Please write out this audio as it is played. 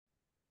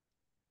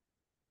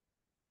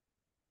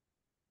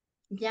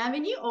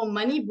Bienvenue au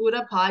Money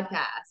Buddha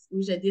Podcast,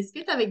 où je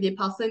discute avec des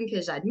personnes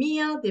que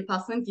j'admire, des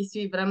personnes qui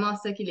suivent vraiment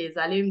ce qui les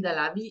allume dans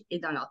la vie et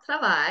dans leur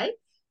travail.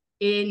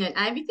 Et notre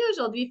invité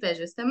aujourd'hui fait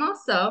justement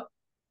ça.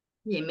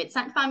 Il est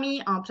médecin de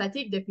famille en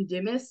pratique depuis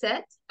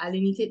 2007 à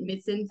l'unité de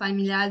médecine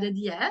familiale de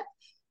Dieppe,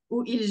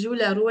 où il joue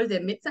le rôle de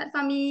médecin de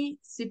famille,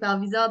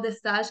 superviseur de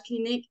stage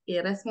clinique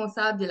et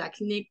responsable de la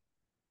clinique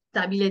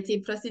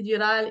d'habileté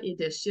procédurale et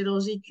de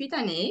chirurgie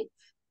cutanée.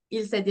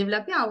 Il s'est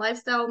développé en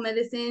lifestyle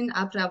medicine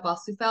après avoir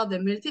souffert de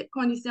multiples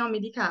conditions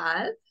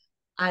médicales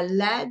à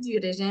l'aide du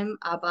régime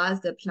à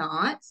base de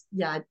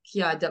plantes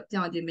qu'il a adopté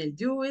en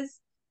 2012.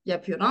 Il a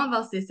pu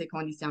renverser ses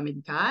conditions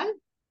médicales.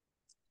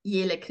 Il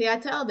est le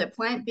créateur de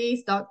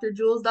Based Dr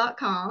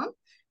Jules.com,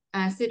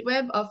 un site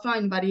web offrant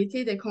une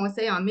variété de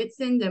conseils en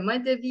médecine de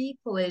mode de vie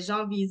pour les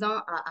gens visant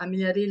à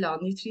améliorer leur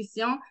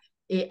nutrition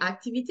et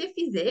activité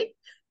physique.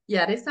 Il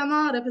a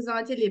récemment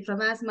représenté les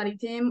provinces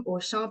maritimes aux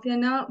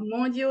championnats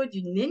mondiaux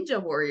du Ninja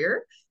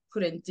Warrior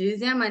pour une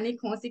deuxième année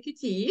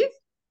consécutive.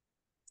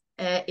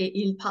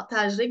 Et il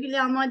partage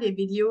régulièrement des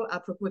vidéos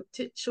à propos de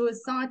toutes choses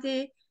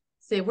santé,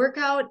 ses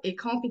workouts et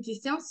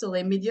compétitions sur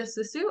les médias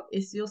sociaux et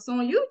sur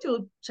son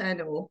YouTube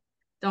channel.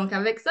 Donc,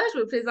 avec ça,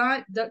 je vous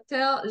présente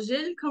Dr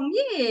Jules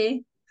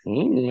Cormier.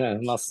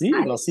 Merci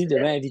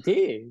de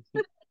m'inviter.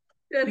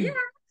 De rien.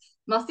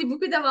 Merci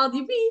beaucoup d'avoir dit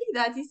oui,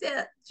 d'être ici.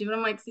 Je suis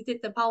vraiment excitée de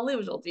te parler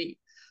aujourd'hui.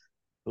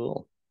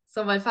 Cool.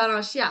 Ça, on va le faire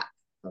en chiac.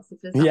 C'est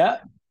plus simple.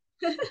 Yeah,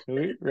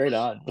 oui, right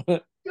on.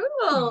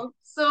 Cool.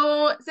 So,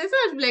 c'est ça,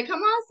 je voulais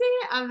commencer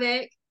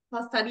avec,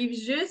 parce que tu arrives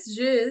juste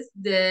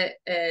de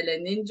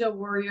le Ninja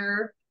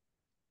Warrior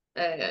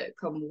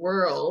comme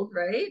World,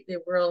 right? The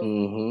World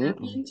Mhm.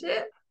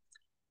 Championship.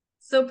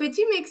 So,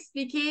 peux-tu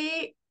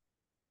m'expliquer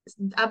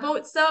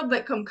about ça,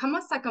 but comme comment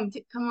ça a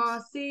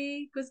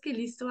commencé? Qu'est-ce que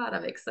l'histoire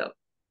avec ça?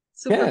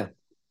 Super.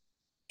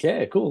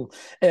 Yeah. OK, cool.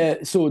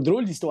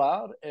 Drôle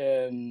d'histoire.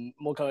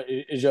 Moi,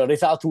 je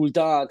réfère tout le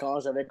temps quand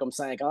j'avais comme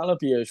 5 ans, là,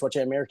 puis je watchais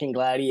American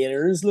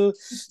Gladiators. Là.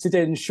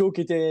 C'était une show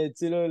qui était,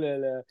 tu sais, là,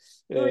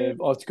 Oui.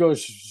 en tout cas,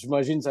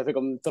 j'imagine que ça fait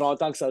comme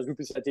 30 ans que ça se joue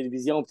plus sur la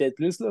télévision, peut-être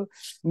plus. Là.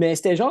 Mais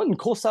c'était genre une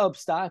course à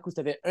obstacles où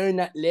c'était un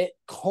athlète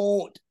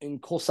contre une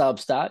course à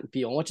obstacles.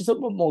 Puis on watchait ça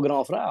avec mon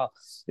grand frère.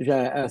 J'ai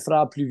un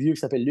frère plus vieux qui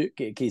s'appelle Luc,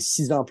 qui est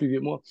 6 ans plus vieux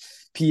que moi.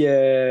 Puis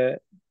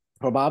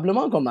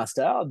probablement comme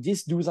master,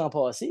 10-12 ans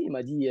passés, il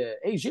m'a dit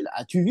Hey Gilles,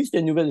 as-tu vu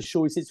cette nouvelle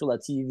show ici sur la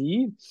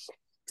TV qui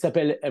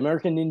s'appelle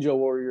American Ninja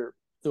Warrior?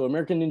 So,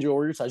 American Ninja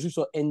Warrior, ça joue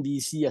sur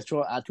NBC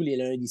à tous les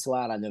lundis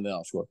soirs à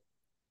 9h, je crois.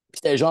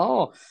 C'était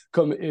genre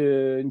comme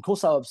une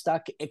course à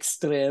obstacles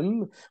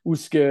extrême où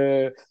ce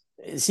que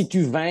si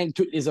tu vainques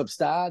tous les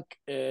obstacles,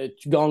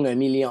 tu gagnes un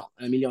million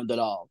de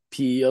dollars.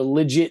 Puis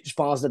legit, je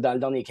pense que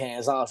dans les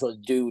 15 ans, je vois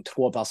 2 ou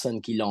 3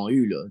 personnes qui l'ont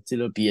eu, là,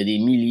 là, puis il y a des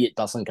milliers de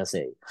personnes qui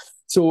essayent.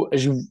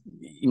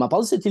 Il m'a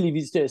parlé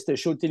de cette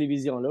show de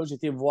télévision-là,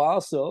 j'étais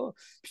voir ça,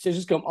 puis j'étais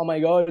juste comme, oh my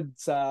God,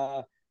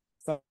 ça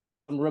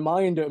me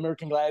remind de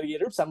American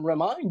Gladiator, ça me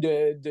remind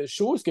de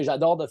choses que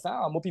j'adore de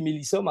faire. Moi puis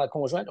Mélissa, ma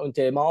conjointe, on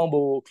était membres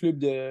au club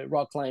de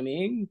rock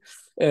climbing.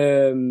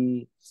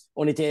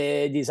 On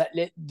était des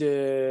athlètes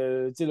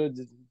depuis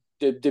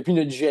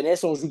notre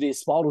jeunesse, on joue des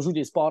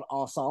sports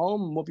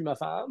ensemble, moi puis ma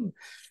femme.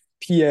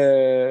 Puis,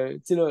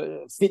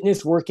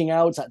 fitness, working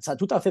out, ça a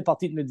tout à fait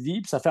partie de notre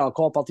vie, puis ça fait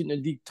encore partie de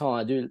notre vie tant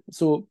adulte.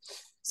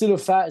 C'est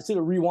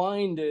le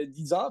rewind de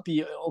 10 ans,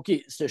 puis OK,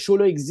 ce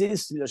show-là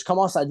existe. Je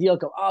commence à dire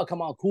comme,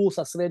 comment cool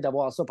ça serait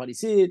d'avoir ça par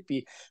ici,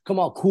 puis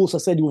comment cool ça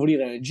serait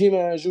d'ouvrir un gym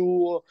un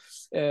jour.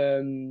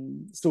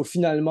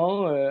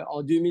 Finalement,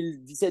 en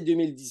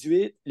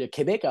 2017-2018, le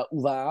Québec a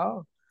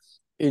ouvert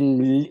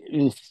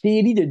une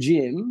série de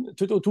gyms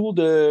tout autour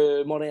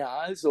de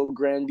Montréal,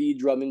 Granby,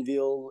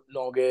 Drummondville,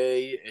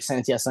 Longueuil,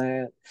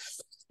 Saint-Hyacinthe.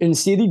 Une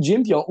série de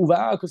gyms, puis ils ont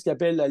ouvert ce qu'ils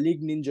appellent la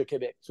Ligue Ninja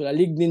Québec. La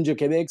Ligue Ninja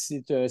Québec,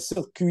 c'est un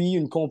circuit,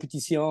 une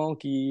compétition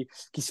qui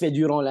se fait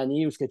durant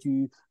l'année où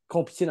tu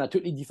compétis dans tous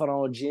les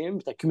différents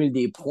gyms, tu accumules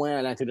des points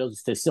à l'intérieur de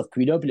ce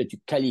circuit-là, puis là, tu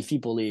te qualifies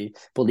pour les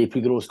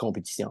plus grosses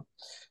compétitions.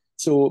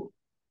 So,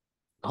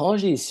 quand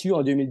j'ai su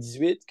en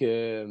 2018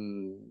 que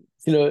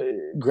là,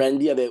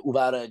 Granby avait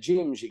ouvert un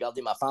gym, j'ai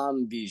gardé ma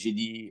femme, puis j'ai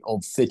dit,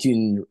 on fait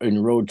une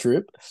road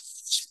trip.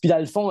 Puis dans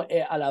le fond,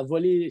 elle a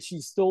volé,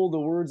 she stole the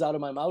words out of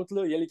my mouth,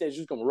 là. Elle était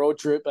juste comme road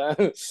trip, hein?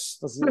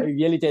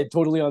 Elle était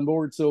totally on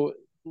board. So,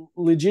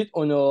 legit,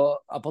 on a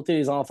apporté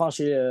les enfants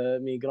chez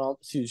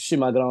chez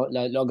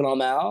leur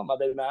grand-mère, ma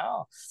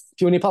belle-mère.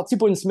 Puis on est parti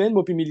pour une semaine,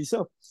 moi puis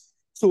Mélissa.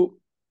 So,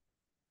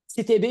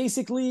 c'était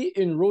basically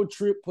une road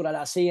trip pour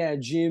aller essayer un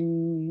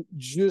gym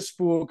juste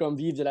pour comme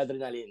vivre de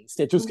l'adrénaline.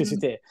 C'était tout ce que Mhm.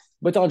 c'était.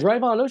 Mais en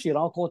drivant là, j'ai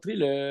rencontré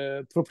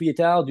le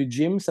propriétaire du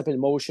gym, s'appelle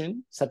Motion,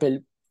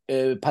 s'appelle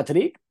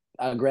Patrick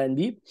à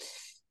Granby.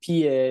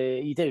 Puis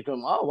il était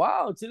comme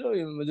wow, tu sais là,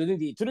 il m'a donné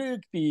des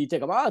trucs, puis il était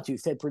comme tu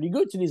fais pretty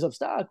good sur les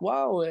obstacles,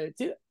 wow,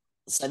 tu sais.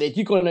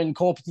 Savais-tu qu'on a une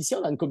compétition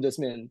dans une couple de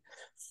semaines?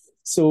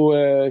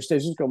 J'étais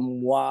juste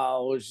comme,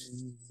 wow, je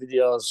veux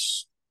dire,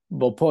 je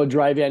vais pas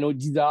driver un autre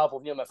 10 heures pour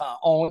venir me faire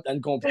honte à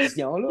une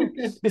compétition, là.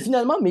 Mais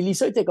finalement,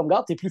 Mélissa était comme,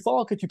 regarde, t'es plus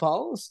fort que tu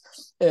penses.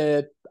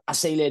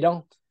 essaye les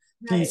dents.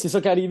 Puis Ouais. c'est ça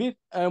qui est arrivé.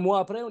 Un mois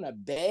après, on a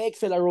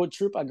fait la road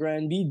trip à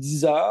Granby,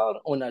 10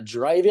 heures. On a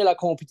drivé la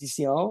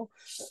compétition.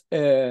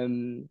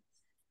 Euh,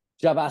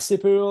 J'avais assez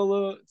peur,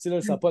 là. Tu sais,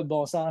 là, ça n'a pas de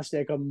bon sens.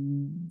 J'étais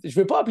comme. Je ne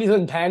veux pas appeler ça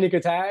une panic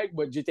attack,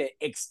 mais j'étais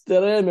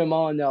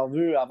extrêmement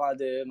nerveux avant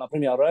ma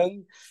première run.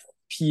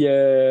 Puis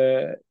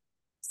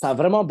ça a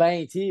vraiment bien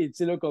été, tu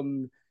sais, là,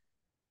 comme.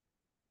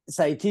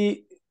 Ça a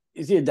été.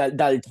 Tu sais,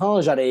 dans le temps,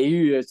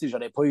 tu sais,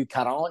 j'aurais pas eu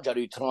 40,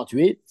 j'aurais eu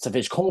 38. Ça fait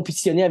que je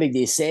compétitionnais avec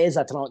des 16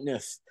 à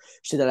 39.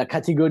 J'étais dans la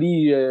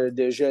catégorie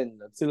de jeunes,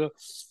 là, tu sais, là.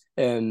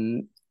 Euh,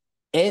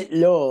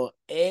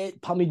 et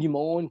parmi du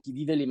monde qui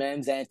vivait les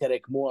mêmes intérêts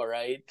que moi,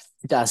 right?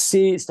 C'était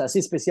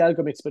assez spécial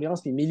comme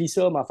expérience. Puis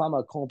Melissa, ma femme,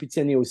 a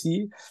compétitionné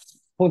aussi.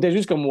 On était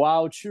juste comme,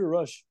 wow, true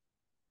rush.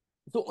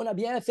 Donc, on a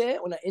bien fait.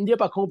 On a ended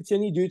up à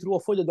compétitionner 2, 3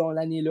 fois dans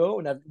l'année-là.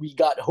 We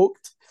got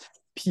hooked.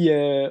 Puis,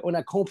 on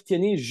a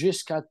compétitionné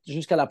jusqu'à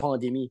la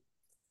pandémie.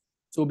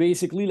 So,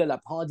 basically, là, la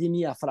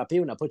pandémie a frappé.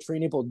 On n'a pas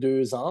trainé pour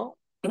 2 ans.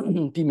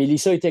 Puis,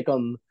 Melissa était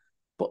comme,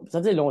 ça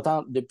faisait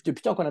longtemps, depuis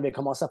le temps qu'on avait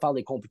commencé à faire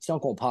des compétitions,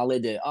 qu'on parlait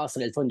de, ah, ça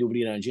serait le fun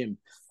d'ouvrir un gym.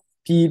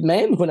 Puis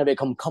même qu'on avait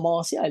comme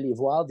commencé à aller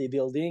voir des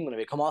buildings, on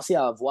avait commencé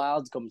à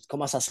voir comme,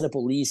 comment ça serait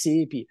pour le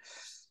lycée. Puis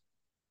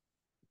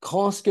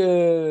quand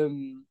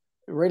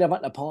right avant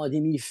que la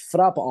pandémie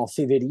frappe en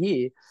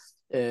février,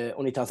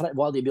 on était en train de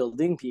voir des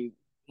buildings, puis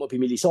moi puis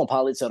Mélissa, on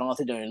parlait de se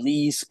rentrer dans un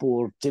lease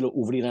pour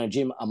ouvrir un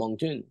gym à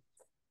Moncton.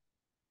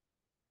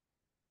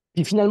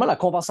 Puis finalement, la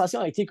conversation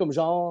a été comme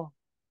genre,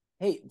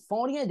 hey,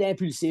 font rien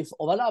d'impulsif.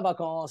 On va aller en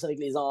vacances avec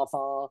les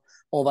enfants.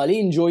 On va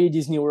aller enjoyer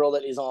Disney World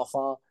avec les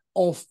enfants.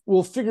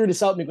 We'll figure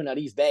this out, mais qu'on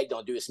arrive back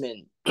dans 2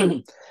 semaines.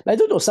 Mais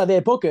d'autres, on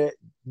savait pas que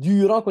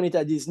durant qu'on était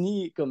à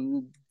Disney,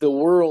 comme the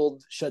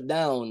world shut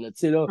down, tu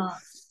sais, là. Ah.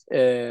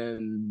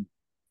 Euh,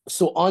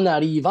 so, en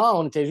arrivant,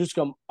 on était juste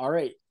comme, all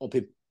right,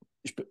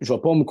 je vais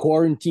pas me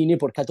quarantiner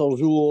pour 14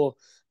 jours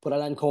pour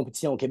aller à une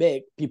compétition au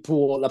Québec. Puis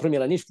pour la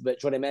première année,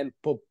 j'aurais même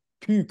pas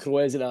pu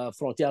croiser la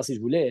frontière si je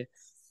voulais.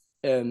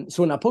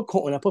 So on n'a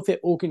pas fait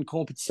aucune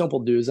compétition pour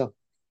 2 ans.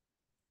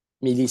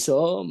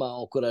 Mélissa m'a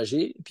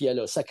encouragé, puis elle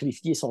a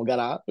sacrifié son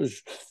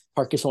garage,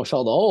 parqué son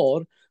char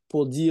dehors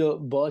pour dire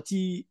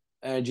bâti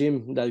un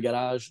gym dans le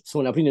garage. So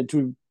on a pris notre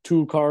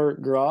two-car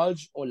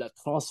garage, on l'a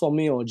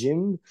transformé en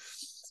gym,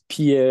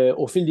 puis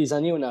au fil des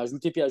années, on a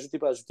ajouté, puis ajouté,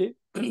 puis ajouté.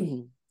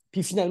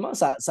 Puis finalement,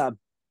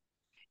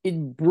 it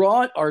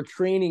brought our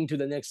training to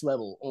the next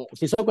level.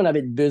 C'est ça qu'on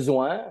avait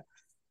besoin.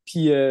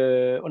 Puis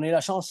on a eu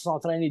la chance de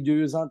s'entraîner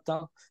 2 ans de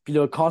temps. Puis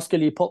là, quand que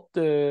les portes,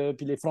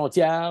 puis les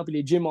frontières, puis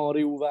les gyms ont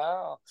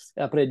réouvert,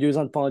 après 2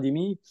 ans de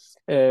pandémie,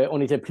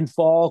 on était plus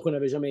fort qu'on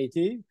n'avait jamais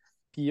été.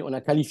 Puis on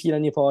a qualifié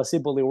l'année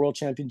passée pour les World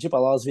Championships à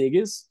Las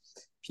Vegas.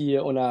 Puis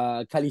on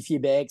a qualifié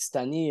BX cette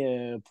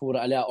année pour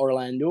aller à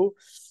Orlando.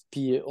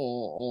 Puis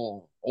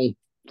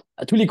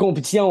à toutes les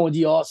compétitions, on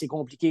dit ah, c'est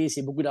compliqué,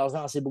 c'est beaucoup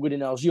d'argent, c'est beaucoup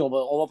d'énergie, on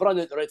va prendre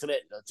notre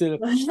retraite. Là, puis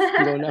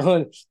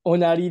là,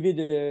 on est arrivé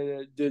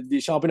des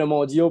championnats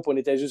mondiaux, puis on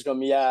était juste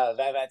comme, yeah,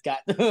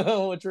 2024.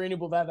 On a trainé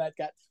pour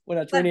 2024. On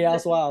a trainé hier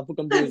soir pour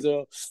comme 2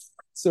 heures.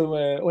 So,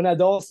 on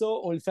adore ça,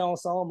 on le fait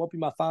ensemble, moi puis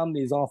ma femme,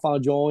 les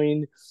enfants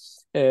join.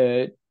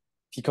 Euh,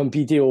 puis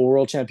compéter au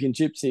World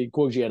Championship, c'est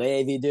quoi que j'ai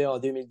rêvé d'eux en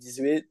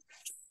 2018.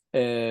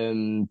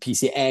 Puis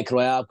c'est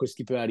incroyable ce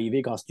qui peut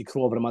arriver quand tu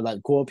crois vraiment dans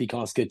le quoi, puis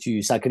quand ce que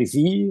tu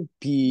sacrifies,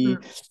 puis Hmm.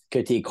 que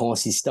tu es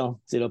consistant.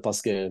 Là,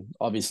 parce que,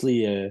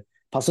 obviously,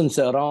 personne ne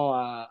se rend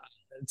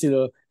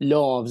là,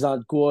 en faisant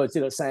de quoi,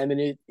 là, 5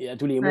 minutes et à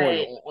tous les mois. Là.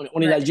 Ouais.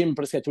 On est dans le Ouais. gym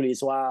presque tous les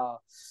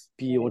soirs,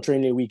 puis on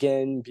traîne les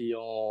week-ends, puis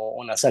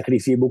on a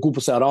sacrifié beaucoup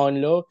pour se rendre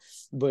là.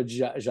 But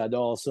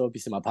j'adore ça, puis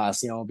c'est ma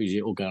passion, puis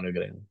j'ai aucun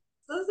regret.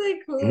 Ça, c'est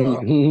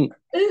cool.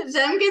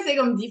 J'aime que c'est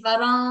comme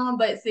différent,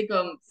 ben, c'est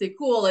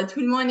cool, là. Tout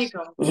le monde est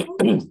comme,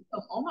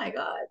 oh my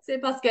God, tu sais,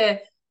 parce que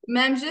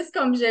même juste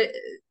comme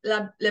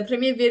la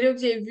première vidéo que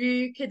j'ai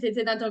vue, que tu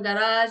étais dans ton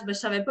garage, ben, je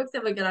savais pas que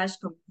c'était votre garage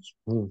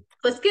comme,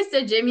 parce que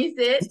c'est Jamie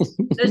c'est,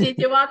 là, j'ai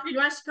été voir plus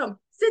loin, je suis comme,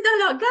 c'est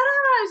dans leur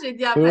garage, j'ai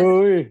dit après,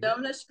 Oui. là,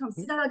 je suis comme,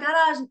 c'est dans leur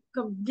garage,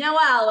 comme, bien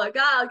wow, là,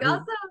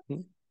 regarde ça.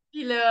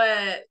 Puis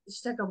là,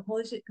 j'étais comme,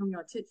 holy shit, comme ils ont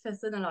tout fait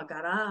ça dans leur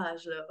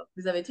garage, là.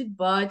 Vous avez tout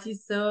bâti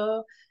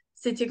ça.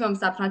 C'était comme,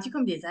 ça prend-tu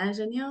comme des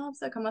ingénieurs,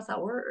 ça? Comment ça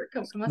work?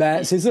 Comment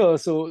Ben, c'est ça.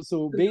 ça doit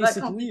être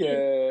Basically,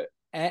 compliqué?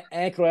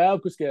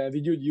 incroyable ce qu'une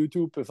vidéo de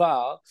YouTube peut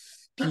faire.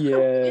 Puis,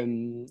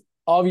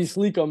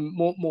 obviously, comme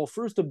mon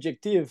first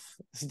objectif,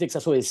 c'était que ça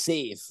soit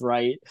safe,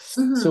 right?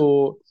 Mhm.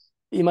 So,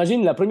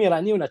 imagine, la première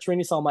année, on a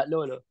traîné sans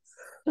matelas, là.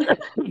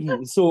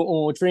 So,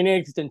 on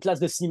traînait, c'était une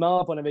place de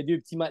ciment, puis on avait 2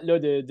 petits matelas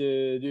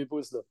de 2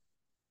 pouces, là.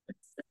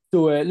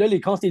 So, là,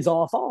 quand les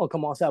enfants ont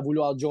commencé à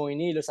vouloir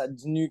joiner, là, ça a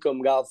devenu comme,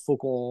 regarde, faut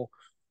qu'on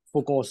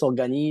faut qu'on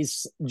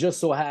s'organise. Just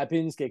so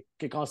happens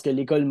que quand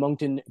l'école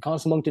Moncton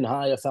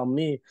High a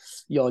fermé,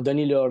 ils ont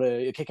donné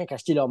quelqu'un qui a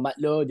acheté leur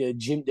matelas de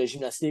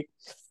gymnastique.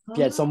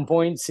 Puis, à some Ah,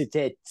 point,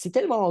 c'est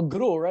tellement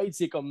gros, right?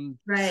 C'est comme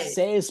right,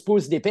 16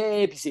 pouces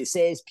d'épais, puis c'est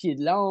 16 pieds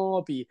de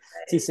long, puis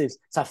right.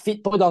 ça ne fit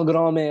pas dans une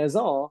grande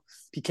maison. Hein.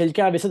 Puis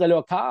quelqu'un avait ça dans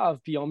leur cave,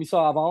 puis ils ont mis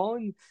ça à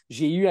vendre.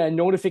 J'ai eu un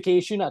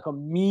notification à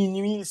comme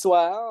minuit le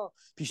soir,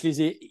 puis je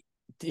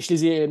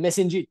les ai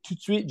messagés tout de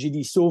suite. J'ai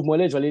dit, sauve-moi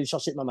là, je vais aller les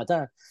chercher demain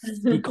matin.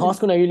 Puis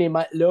quand on a eu les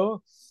matelas,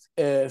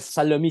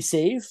 ça l'a mis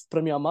safe,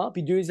 premièrement.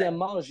 Puis Right.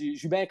 deuxièmement, je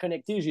suis bien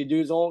connecté. J'ai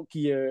deux oncles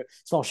qui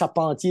sont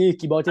charpentiers,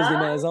 qui bâtissent des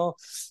Ah, maisons.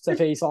 Ça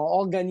fait, ils sont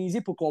organisés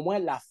pour qu'au moins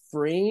la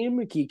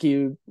frame qui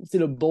est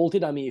le bolté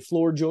dans mes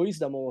floor joists,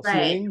 dans mon right.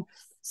 ceiling,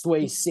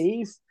 soit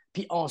safe.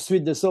 Puis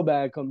ensuite de ça,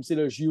 ben, comme tu sais,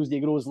 là, j'use des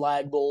grosses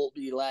lag bolts,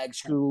 puis des lag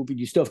screws, puis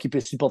du stuff qui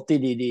peut supporter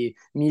des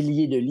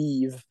milliers de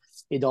livres.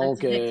 Et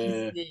donc, As-tu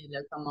d'électricité, là,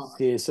 comment?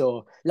 c'est ça.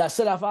 La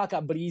seule affaire qui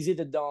a brisé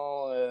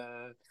dans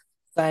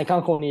 5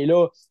 ans qu'on est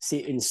là, c'est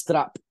une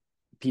strap.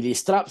 Puis les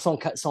straps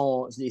sont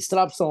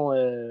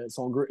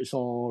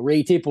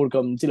ratés pour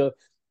comme, tu sais, là,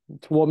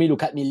 3000 ou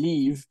 4000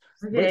 livres.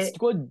 But OK. c'est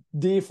quoi,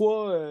 des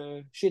fois,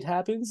 shit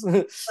happens.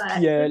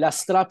 Puis Ouais. la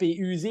strap est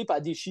usée, pas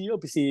déchire.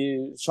 Puis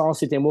chance,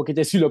 c'était moi qui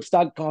étais sur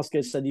l'obstacle quand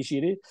ça a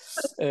déchiré.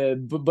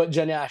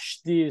 J'en ai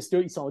acheté,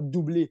 ils sont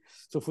doublés.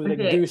 Il faudrait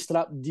que OK. deux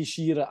straps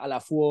déchirent à la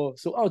fois.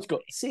 En tout cas,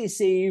 c'est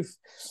safe.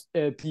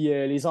 Puis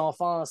les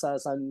enfants, ça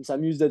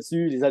s'amuse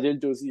là-dessus, les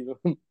adultes aussi. Là.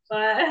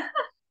 Ouais.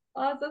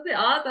 Ah, ça, c'est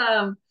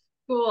awesome.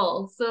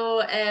 Cool. So,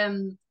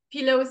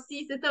 puis là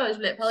aussi, c'est ça, je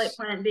voulais te parler de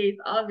plant-based,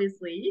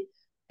 obviously.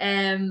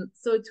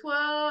 So,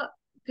 toi,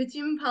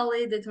 peux-tu me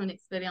parler de ton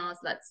expérience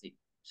là-dessus?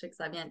 Je sais que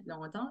ça vient de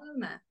longtemps, là,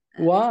 mais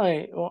allez.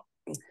 Ouais,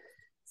 ouais.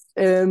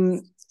 Euh,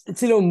 tu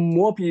sais, là,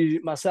 moi, puis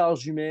ma soeur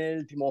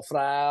jumelle, puis mon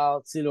frère,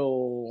 tu sais, là,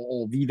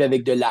 on vivait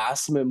avec de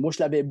l'asthme. Moi, je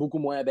l'avais beaucoup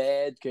moins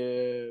bête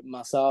que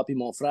ma soeur puis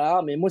mon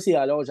frère, mais moi, c'est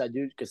à l'âge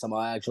adulte que ça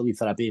m'a actually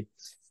frappé.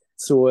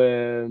 So,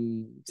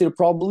 tu sais,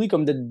 probably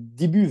comme de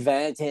début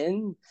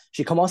vingtaine,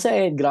 j'ai commencé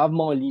à être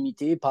gravement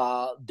limité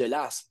par de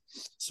l'asthme.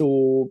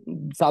 So,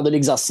 faire de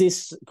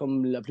l'exercice,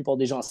 comme la plupart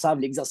des gens savent,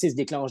 l'exercice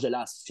déclenche de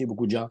l'asthme chez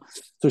beaucoup de gens.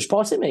 So, je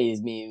passais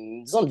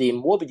disons, des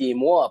mois puis des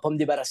mois à pas me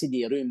débarrasser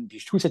des rhumes, puis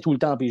je toussais tout le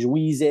temps, puis je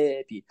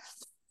wheezais, puis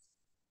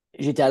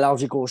j'étais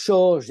allergique au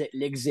chat, j'ai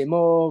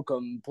l'eczéma,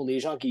 comme pour les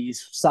gens qui ne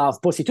savent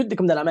pas, c'est tout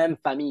comme de la même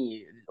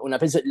famille. On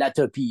appelle ça de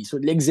l'atopie. So,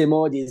 de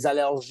l'eczéma, des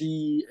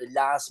allergies,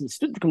 l'asthme,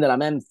 c'est tout comme de la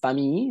même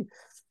famille.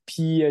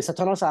 Puis ça a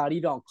tendance à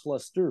arriver en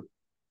cluster.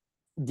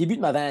 Début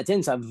de ma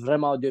vingtaine, ça a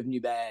vraiment devenu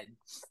bad.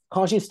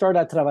 Quand j'ai starté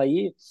à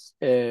travailler,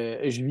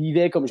 je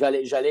vivais comme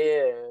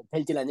j'allais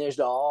pelleter la neige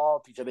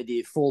dehors, puis j'avais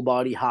des full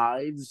body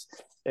hives.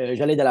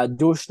 J'allais dans la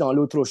douche, dans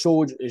l'eau trop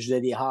chaude,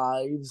 j'ai des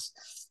hives.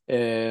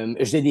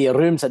 J'ai des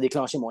rhumes, ça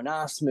déclenchait mon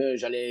asthme.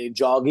 J'allais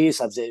jogger, je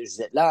faisais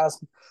de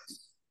l'asthme.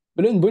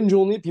 Mais là, une bonne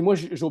journée, puis moi,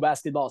 je joue au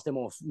basketball, c'était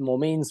mon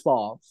main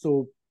sport.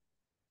 So,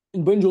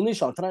 une bonne journée, je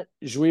suis en train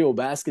de jouer au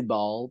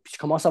basketball, puis je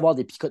commence à avoir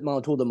des picotements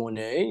autour de mon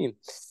œil.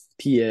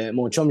 Puis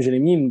mon chum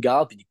Jérémy, il me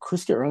garde, puis il dit,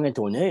 qu'est-ce qu'il y a avec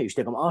ton œil?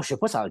 J'étais comme, je sais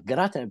pas, ça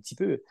gratte un petit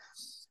peu.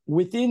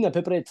 Within à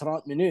peu près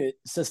 30 minutes,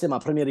 ça c'était mon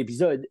premier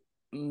épisode,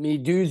 mes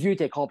deux yeux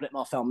étaient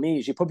complètement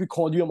fermés. J'ai pas pu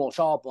conduire mon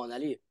char pour en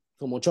aller.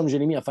 So, mon chum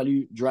Jérémy a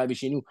fallu driver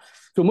chez nous.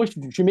 So, moi, je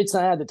suis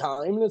médecin à the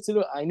time. Là,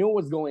 I know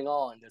what's going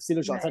on. Là,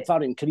 je suis en train de Right.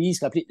 faire une crise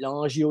qui s'appelle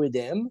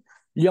l'angioédème.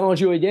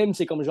 L'angioédème,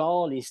 c'est comme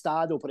genre les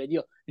stades, on pourrait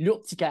dire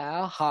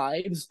l'urticaire,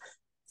 hives,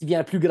 qui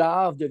vient plus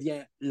grave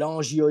devient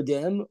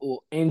l'angioédème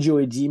ou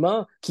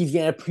angioédéma, qui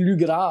vient plus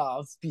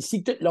grave. Puis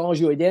si tu as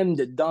l'angioédème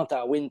dans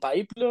ta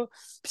windpipe, là,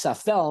 puis ça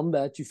ferme,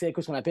 ben, tu fais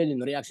ce qu'on appelle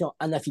une réaction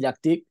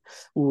anaphylactique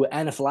ou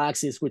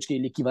anaphylaxis, qui est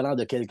l'équivalent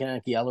de quelqu'un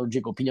qui est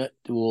allergique aux peanuts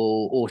ou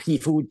au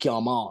seafood qui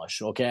en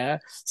mange. OK?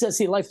 Ça,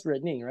 c'est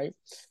life-threatening, right?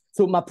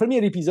 So, ma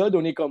premier épisode,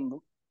 on est comme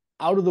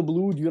out of the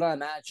blue durant un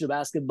match de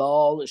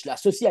basketball. Je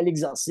l'associe à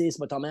l'exercice,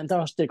 mais en même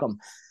temps, j'étais comme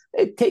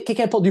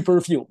quelqu'un porte du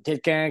perfume,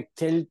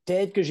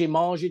 peut-être que j'ai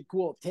mangé de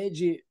quoi, peut-être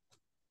j'ai.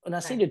 On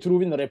essaie Right. de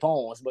trouver une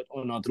réponse, mais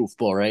on n'en trouve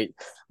pas, right?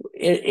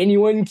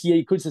 Anyone qui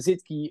écoute ce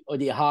site qui a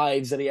des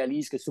hives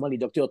réalise que souvent les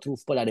docteurs ne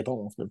trouvent pas la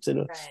réponse. Là, tu sais,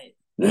 là.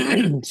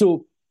 Right.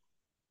 So,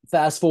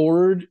 fast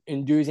forward,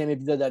 une deuxième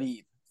épisode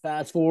arrive.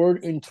 Fast forward,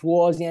 une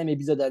troisième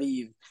épisode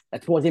arrive. La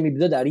troisième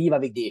épisode arrive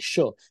avec des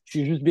chats. Je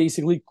suis juste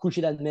basically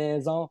couché dans la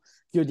maison,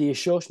 il y a des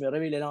chats, je me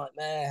réveille le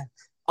lendemain,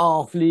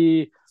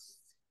 enflé,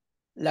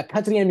 la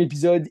quatrième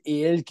épisode est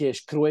elle que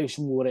je croyais que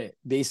je mourrais.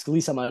 Basically,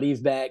 ça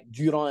m'arrive back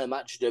durant un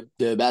match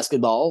de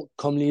basketball,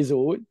 comme les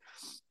autres.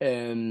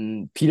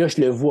 Puis là, je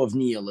le vois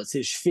venir. Là.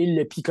 Je file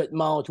le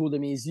picotement autour de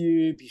mes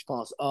yeux, puis je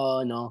pense,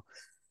 non.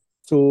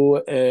 So,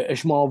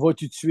 je m'en vais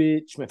tout de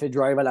suite, je me fais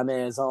drive à la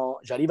maison.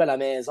 J'arrive à la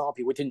maison,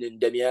 puis within une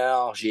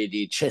demi-heure, j'ai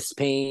des chest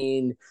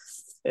pains.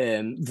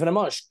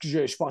 Vraiment,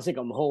 je pensais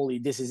comme,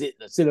 holy, this is it.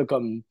 Là, là,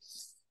 comme.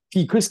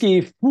 Puis, ce qui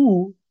est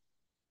fou,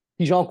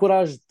 puis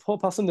j'encourage pas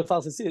personne de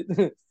faire ceci.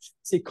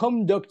 C'est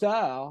comme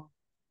docteur,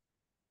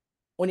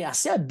 on est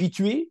assez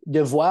habitué de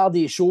voir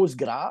des choses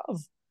graves,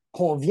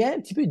 qu'on vient un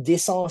petit peu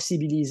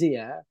désensibiliser.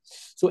 Hein?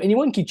 So,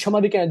 anyone qui chum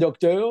avec un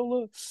docteur,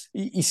 là,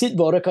 ici,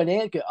 va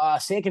reconnaître que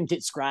c'est une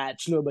petite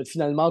scratch, là, mais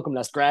finalement, comme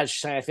la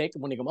scratch s'infecte,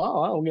 on est comme,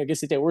 I guess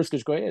c'était worse que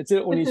je croyais. Tu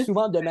sais, on est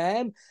souvent de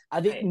même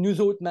avec Ouais.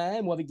 nous autres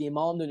mêmes ou avec des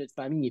membres de notre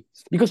famille.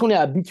 Parce qu'on est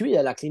habitué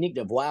à la clinique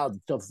de voir du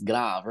stuff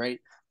grave, right?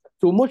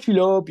 So, moi, je suis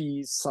là,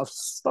 puis ça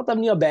tente à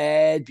venir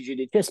bête, puis j'ai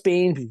des chest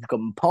pains, puis je suis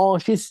comme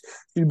penché sur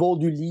le bord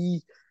du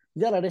lit,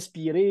 l'air à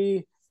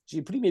respirer.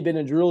 J'ai pris mes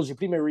Benadryl, j'ai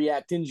pris mes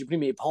Reactine, j'ai pris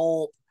mes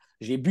pompes,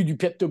 j'ai bu du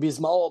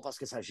Pepto-Bismol parce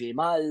que ça j'ai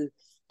mal.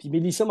 Puis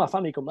Mélissa, ma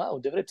femme, est comme, on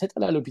devrait peut-être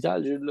aller à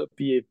l'hôpital, Jules, là.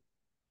 Puis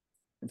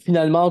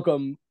finalement,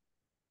 comme,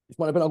 je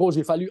m'en rappelle encore,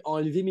 j'ai fallu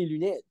enlever mes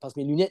lunettes parce que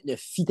mes lunettes ne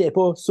fitaient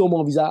pas sur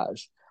mon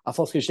visage à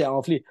force que j'étais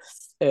enflé.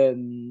 Euh,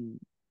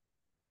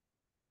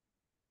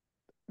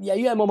 il y a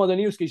eu un moment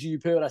donné où j'ai eu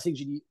peur assez que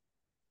j'ai dit,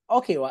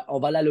 OK, ouais, on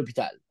va aller à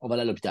l'hôpital. On va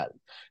aller à l'hôpital.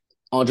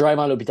 En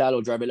drivant à l'hôpital,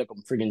 on drivait là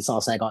comme friggin'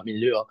 150 000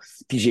 là.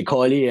 Puis j'ai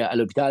collé à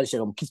l'hôpital. J'étais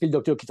comme, qui c'est le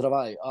docteur qui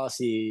travaille?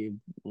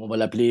 On va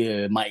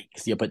l'appeler Mike.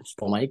 Il n'y a pas de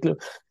pour Mike, là.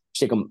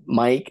 J'étais comme,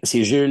 Mike,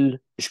 c'est Jules.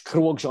 Je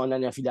crois que j'ai un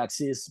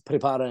anaphylaxis.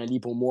 Prépare un lit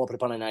pour moi,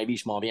 prépare un IV,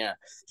 je m'en viens.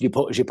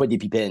 J'ai pas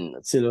d'épipène, tu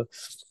sais, là.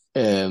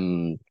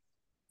 Euh,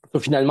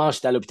 Finalement,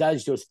 j'étais à l'hôpital,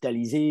 j'étais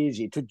hospitalisé,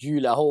 j'ai tout eu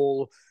la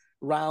whole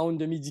round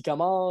de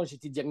médicaments, j'ai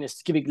été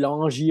diagnostiqué avec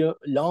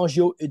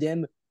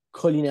l'angio-œdème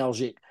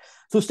cholinergique.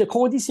 So, cette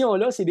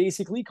condition-là, c'est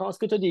basically quand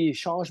tu as des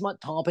changements de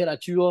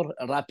température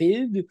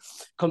rapides,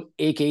 comme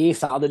a.k.a.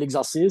 faire de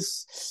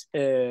l'exercice,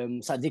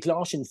 ça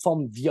déclenche une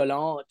forme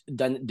violente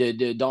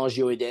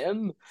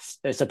d'angio-œdème.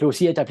 Ça peut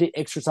aussi être appelé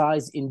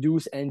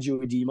exercise-induced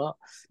angioedema.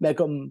 Mais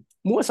comme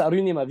moi, ça a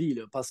ruiné ma vie,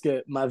 là, parce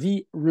que ma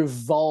vie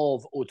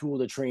revolve autour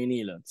de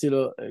trainer. Là. Tu sais,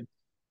 là,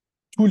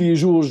 tous les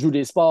jours, je joue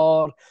des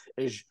sports.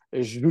 Je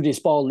joue des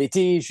sports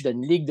l'été. Je suis dans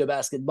une ligue de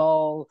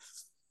basketball.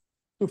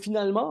 Donc,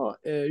 finalement,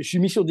 je suis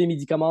mis sur des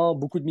médicaments,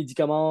 beaucoup de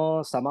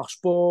médicaments. Ça marche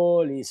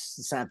pas. Les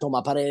symptômes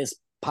apparaissent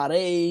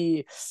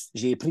pareil.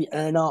 J'ai pris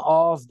un an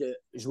off de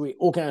jouer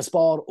aucun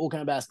sport,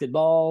 aucun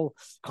basketball.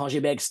 Quand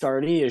j'ai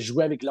backstarté, je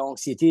jouais avec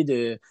l'anxiété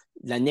de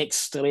la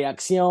next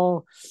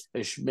réaction.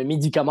 Je me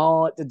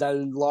médicamente dans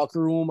le locker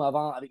room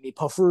avant, avec mes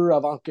puffers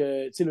avant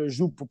que le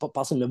joue pour pas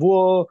personne ne me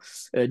voit.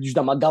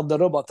 Dans ma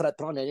garde-robe en train de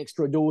prendre une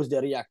extra dose de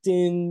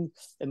réactine,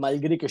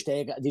 malgré que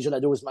j'étais déjà à la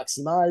dose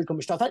maximale.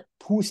 Comme je suis en train de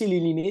pousser les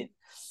limites.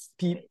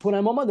 Puis pour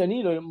un moment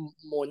donné, là,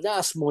 mon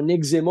asthme, mon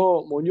eczéma,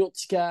 mon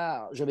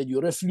urticaire, j'avais du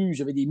reflux,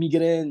 j'avais des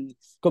migraines.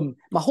 Comme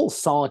ma whole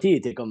santé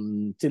était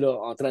comme, tu sais, là,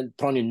 en train de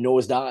prendre une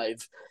nosedive.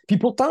 Puis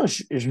pourtant,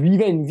 je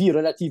vivais une vie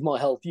relativement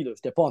healthy. Je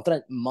n'étais pas en train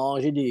de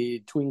manger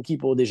des Twinkies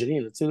pour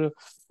déjeuner. Là, tu sais, là.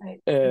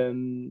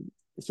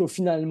 Ouais.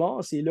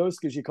 Finalement, c'est là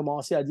que j'ai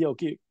commencé à dire,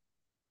 OK, I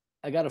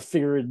gotta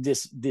figure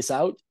this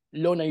out.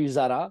 Là, on a eu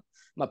Zara,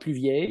 ma plus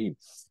vieille.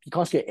 Puis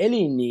quand elle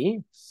est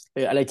née,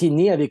 elle a été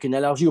née avec une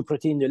allergie aux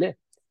protéines de lait.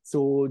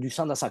 So, du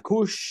sang dans sa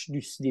couche,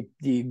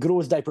 des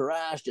grosses diaper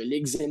rash, de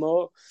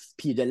l'eczéma,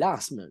 puis de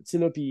l'asthme.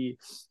 Puis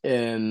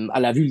elle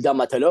a vu le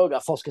dermatologue à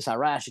force que sa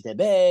rash était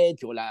bête,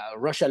 puis on l'a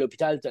rush à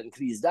l'hôpital, tu as une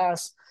crise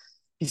d'asthme.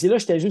 Puis c'est là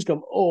que j'étais juste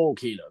comme, oh,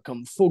 OK, là,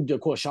 comme faut que de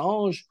quoi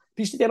change.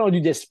 Puis j'étais rendu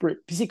desperate.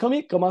 Puis c'est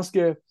comique comment est-ce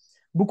que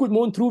beaucoup de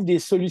monde trouve des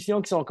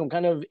solutions qui sont comme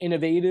kind of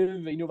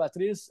innovative,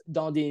 innovatrices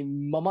dans des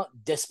moments de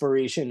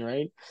desperation,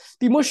 right?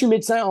 Puis moi, je suis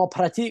médecin en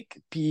pratique,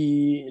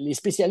 puis les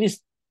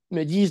spécialistes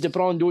me disent de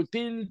prendre d'autres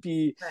piles,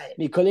 puis Ouais.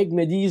 mes collègues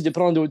me disent de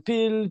prendre d'autres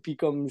piles, puis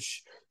comme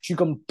je suis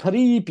comme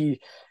pris, puis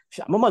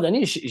à un moment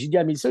donné, j'ai dit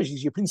à Mélissa,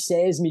 j'ai pris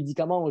 16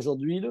 médicaments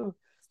aujourd'hui, là,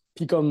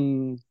 puis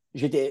comme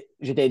j'étais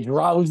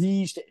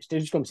drowsy, j'étais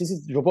juste comme si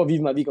je ne vais pas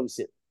vivre ma vie comme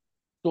ça.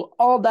 So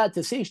all that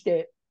to say,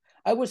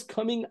 I was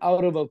coming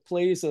out of a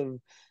place of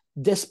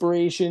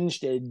desperation,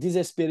 j'étais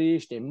désespéré,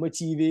 j'étais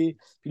motivé.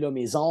 Puis là,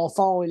 mes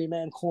enfants ont les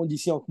mêmes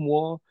conditions que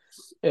moi.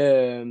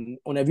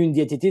 On a vu une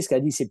diététiste qui a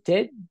dit, c'est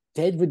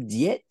peut-être votre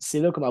diète. C'est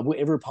là comme avez-vous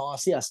ever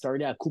pensé à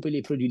starter à couper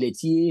les produits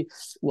laitiers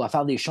ou à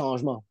faire des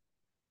changements.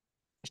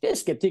 J'étais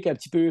sceptique un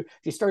petit peu.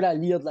 J'ai starté à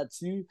lire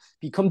là-dessus.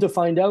 Puis, comme to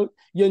find out,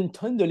 il y a une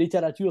tonne de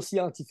littérature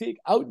scientifique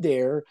out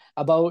there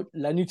about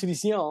la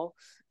nutrition,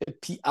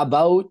 puis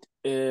about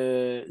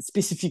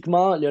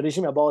spécifiquement le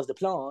régime à base de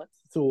plantes,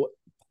 so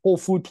whole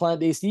food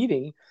plant-based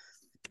eating,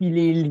 puis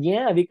les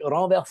liens avec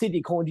renverser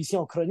des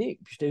conditions chroniques.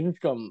 Puis j'étais juste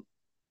comme,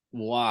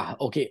 wow,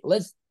 OK,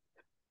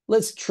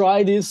 let's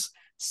try this.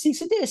 Si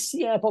c'était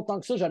si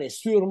important que ça, j'aurais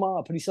sûrement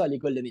appris ça à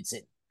l'école de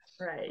médecine.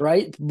 Right.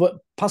 Right?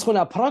 Parce qu'on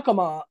apprend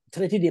comment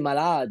traiter des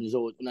malades, nous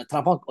autres.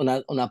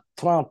 On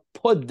apprend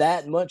pas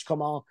that much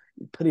comment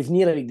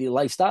prévenir avec des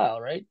lifestyles,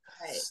 right?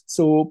 Right.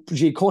 So,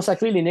 j'ai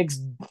consacré les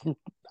next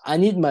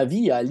années de ma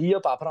vie à lire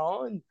et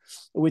apprendre.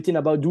 Within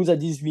about 12 à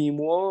 18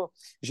 mois,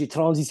 j'ai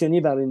transitionné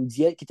vers une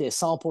diète qui était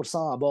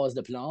 100% à base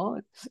de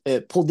plantes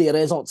pour des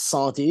raisons de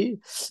santé.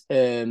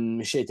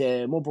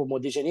 Moi, pour mon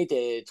déjeuner,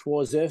 c'était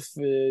 3 œufs,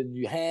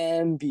 du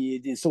ham, puis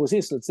des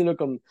saucisses, tu sais, là,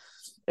 comme...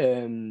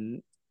 Euh,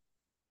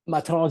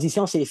 ma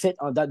transition s'est faite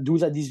en date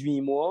 12 à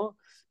 18 mois.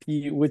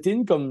 Puis,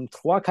 within comme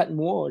 3 4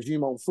 mois, j'ai eu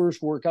mon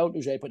first workout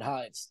où j'avais pas de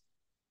hives.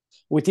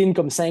 Within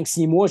comme 5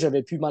 6 mois,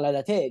 j'avais plus mal à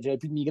la tête, j'avais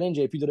plus de migraine,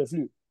 j'avais plus de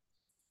reflux.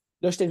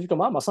 là, j'étais vu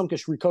comment, il me semble que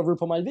je recover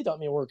pas mal vite dans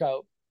mes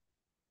workouts.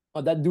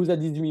 En date de 12 à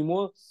 18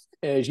 mois,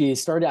 j'ai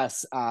starté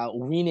à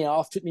weaner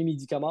off tous mes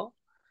médicaments.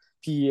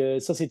 Puis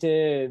ça,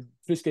 c'était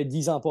plus que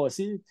 10 ans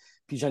passés.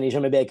 Puis j'en ai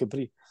jamais bien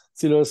pris.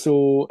 C'est là,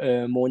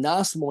 mon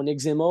asthme, mon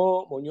eczéma,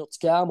 mon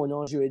urticaire, mon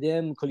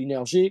angioédème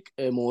cholinergique,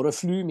 mon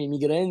reflux, mes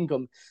migraines,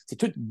 comme c'est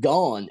tout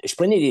gone. Je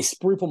prenais des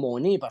sprays pour mon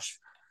nez parce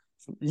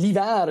que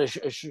l'hiver,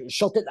 je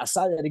sortais de la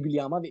salle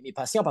régulièrement avec mes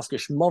patients parce que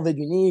je m'enlevais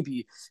du nez,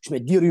 puis je me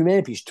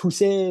dérumais, puis je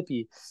toussais,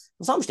 puis il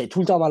me semble que j'étais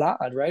tout le temps malade,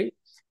 right?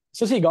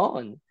 Ça, c'est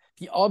gone.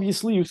 Puis,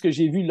 obviously, où ce que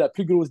j'ai vu la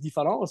plus grosse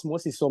différence, moi,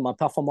 c'est sur ma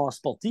performance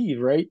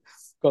sportive, right?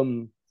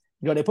 Comme,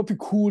 j'aurais pas pu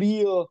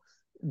courir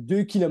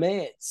 2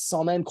 kilomètres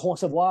sans même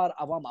concevoir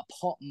avoir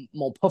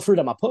mon puffer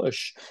dans ma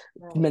poche,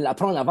 puis me la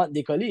prendre avant de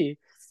décoller.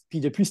 Puis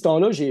depuis ce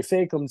temps-là, j'ai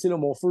fait comme, tu sais,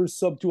 mon first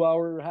sub-2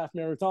 hour half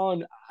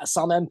marathon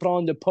sans même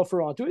prendre de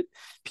puffer en tout.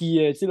 Puis,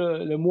 tu sais,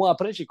 le mois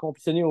après, j'ai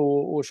compétitionné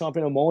aux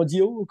championnats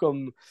mondiaux,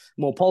 comme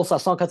mon pulse à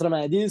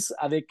 190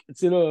 avec, tu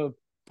sais, là,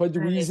 pas de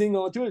Ouais. wheezing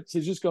en tout.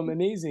 C'est juste comme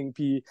amazing.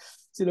 Puis, tu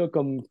sais, là,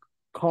 comme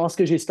quand est-ce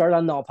que j'ai starté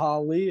à en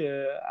parler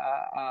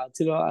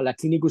tu sais, là, à la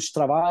clinique où je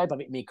travaille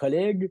avec mes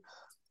collègues,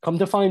 comme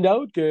to find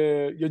out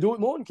qu'il y a d'autres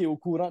mondes qui est au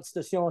courant de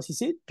cette science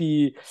ici.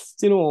 Puis, tu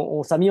sais, là,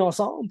 on s'est mis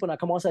ensemble, puis on a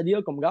commencé à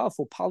dire, comme, gars, il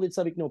faut parler de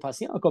ça avec nos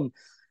patients. Comme,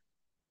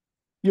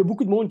 il y a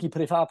beaucoup de monde qui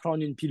préfère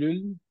prendre une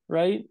pilule,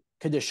 right,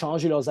 que de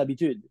changer leurs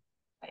habitudes.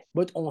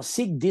 Mais on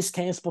sait que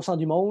 10-15%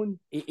 du monde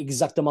est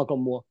exactement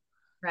comme moi.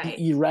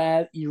 Puis,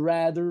 Right. ils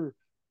rather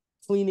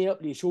cleaner up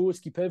les choses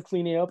qu'ils peuvent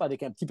cleaner up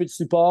avec un petit peu de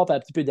support, un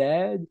petit peu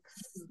d'aide,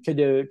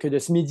 que de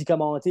se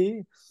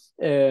médicamenter.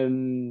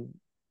 Euh,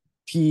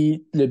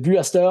 Puis le but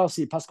à cette heure,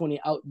 c'est parce qu'on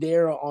est out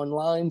there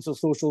online sur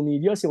social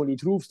media, si on les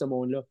trouve, ce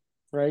monde-là.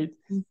 Right?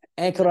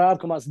 Incroyable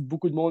comment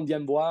beaucoup de monde vient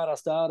me voir à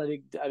cette heure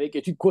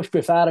avec tout quoi je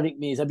peux faire avec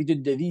mes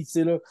habitudes de vie. Tu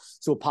sais, là.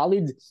 So,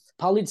 parler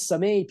de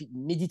sommeil, puis de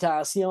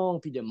méditation,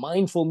 puis de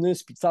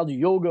mindfulness, puis de faire du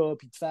yoga,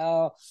 puis de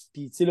faire,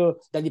 puis tu sais, là,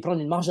 d'aller prendre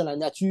une marche dans la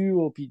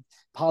nature, puis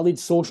parler de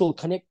social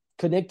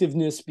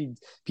connectiveness, puis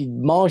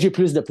de manger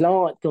plus de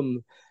plantes,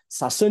 comme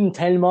ça sonne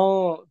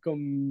tellement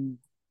comme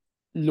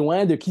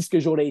loin de qui ce que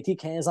j'aurais été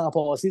 15 ans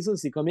passés. Ça.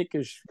 C'est comique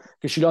que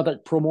je suis là en train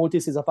de promoter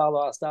ces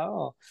affaires-là à cette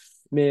heure.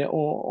 Mais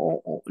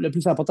le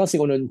plus important, c'est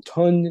qu'on a une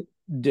tonne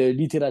de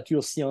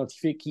littérature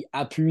scientifique qui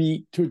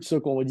appuie tout ce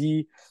qu'on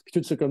dit, puis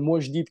tout ce que moi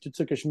je dis, puis tout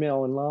ce que je mets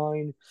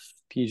online.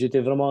 Puis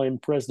j'étais vraiment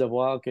impressed de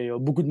voir qu'il y a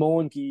beaucoup de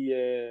monde qui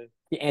est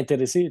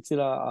intéressé, tu sais,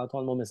 là, à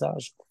entendre mon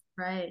message.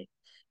 Right.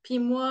 Puis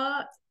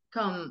moi,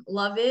 comme,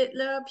 love it,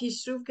 là. Puis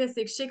je trouve que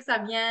c'est que je sais que ça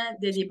vient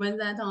de des bonnes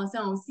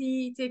intentions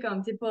aussi. Tu sais,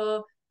 comme, t'es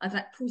pas en train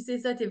de pousser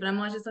ça, t'es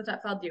vraiment juste en train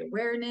de faire du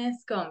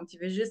awareness. Comme, tu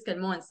veux juste que le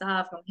monde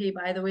sache, comme, hey,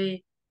 by the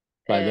way,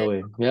 By the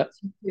way, yeah.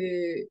 tu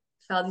peux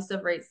faire du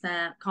stuff right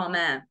sans, quand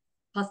même.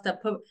 Parce que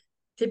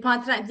t'es pas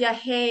en train de dire,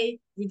 hey,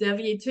 vous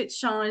devriez tout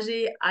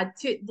changer à tout,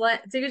 tu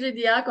sais que je veux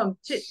dire, comme,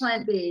 tout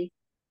plant-based.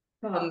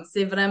 Comme,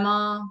 c'est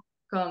vraiment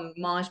comme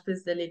mange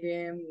plus de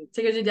légumes. Tu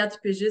sais que je veux dire, tu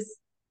peux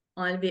juste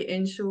enlever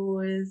une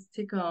chose.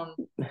 Tu sais, comme.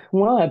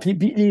 Ouais, puis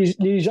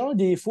les gens,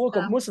 des fois,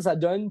 comme moi, ça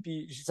donne,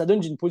 puis ça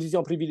donne, j'ai une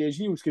position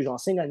privilégiée où ce que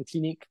j'enseigne à une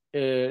clinique,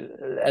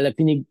 à la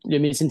clinique de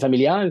médecine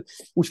familiale,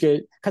 où ce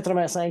que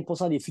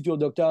 85% des futurs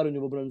docteurs au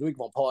Nouveau-Brunswick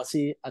vont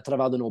passer à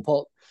travers de nos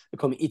portes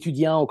comme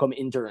étudiants ou comme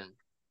internes.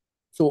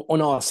 So, on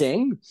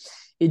enseigne.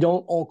 Et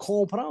donc, on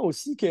comprend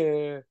aussi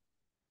que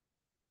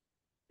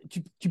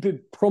tu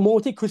peux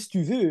promoter ce que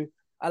tu veux.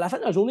 À la fin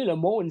de la journée, le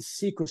monde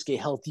sait ce qui est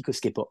healthy,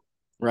 ce qui n'est pas.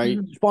 Right?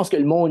 Mhm. Je pense que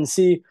le monde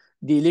sait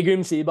des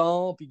légumes, c'est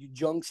bon, puis du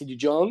junk, c'est du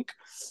junk.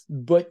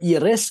 Mais il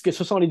reste que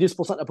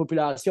 70% de la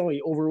population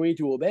est overweight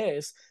ou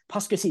obèse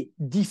parce que c'est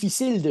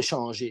difficile de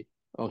changer.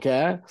 OK?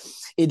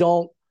 Et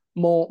donc,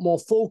 mon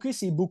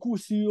focus est beaucoup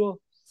sur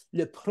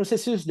le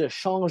processus de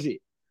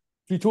changer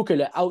plutôt que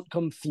le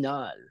outcome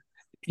final.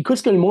 Puis,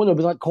 ce que le monde a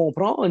besoin de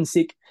comprendre,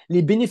 c'est que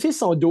les bénéfices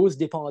sont dose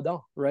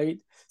dépendants,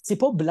 right? C'est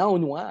pas blanc ou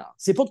noir.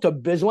 C'est pas que tu as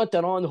besoin de te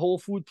rendre whole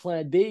food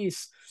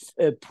plant-based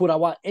pour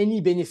avoir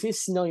any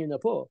bénéfice, sinon il n'y en a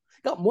pas.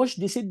 Quand moi, je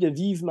décide de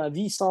vivre ma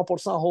vie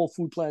 100% whole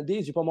food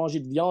plant-based, j'ai pas mangé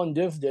de viande,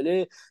 d'œufs, de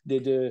lait,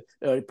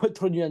 pas de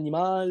produits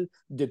animaux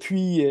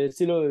depuis,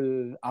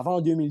 là,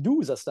 avant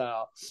 2012 à cette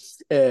heure.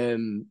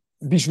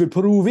 Puis je veux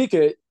prouver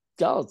que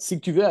regarde, si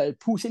tu veux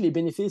pousser les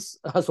bénéfices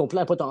à son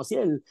plein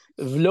potentiel,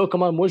 là,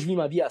 comment moi je vis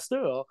ma vie à cette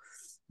heure,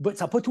 but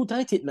ça n'a pas tout le temps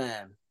été de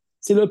même.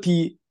 C'est là,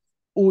 puis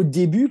au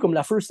début, comme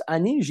la first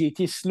année, j'ai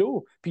été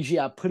slow, puis j'ai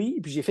appris,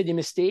 puis j'ai fait des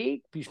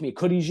mistakes, puis je m'ai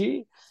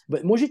corrigé.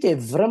 But moi, j'étais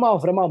vraiment,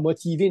 vraiment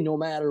motivé, no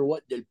matter what,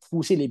 de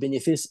pousser les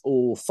bénéfices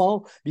au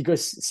fond, parce que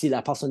c'est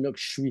la personne-là que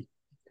je suis.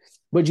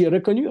 But j'ai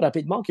reconnu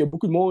rapidement qu'il y a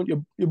beaucoup de monde,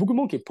 il y a beaucoup de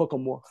monde qui n'est pas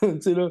comme moi. Là.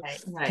 Right, Puis il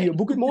y a right.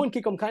 beaucoup de monde qui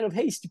est comme kind of,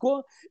 hey, c'est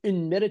quoi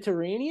une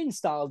Mediterranean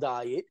style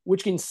diet,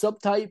 which est une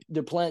subtype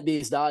de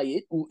plant-based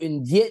diet, ou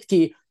une diète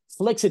qui est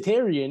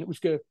flexitarian, où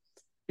que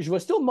je vais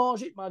still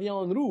manger de ma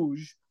viande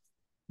rouge,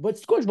 mais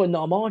tu sais quoi, je vais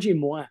en manger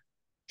moins.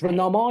 Je vais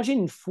en manger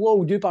une fois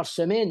ou deux par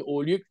semaine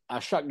au lieu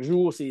qu'à chaque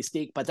jour, c'est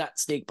steak, patate,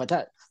 steak,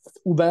 patate.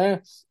 Ou bien,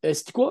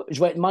 c'est quoi?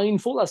 Je vais être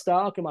mindful à cette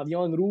heure que ma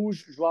viande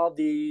rouge, je vais avoir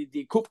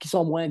des coupes qui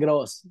sont moins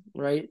grasses.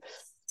 Right?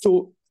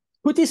 So,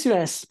 tout est sur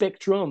un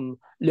spectrum.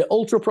 Le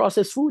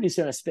ultra-processed food est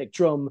sur un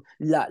spectrum.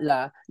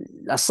 La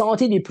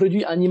santé des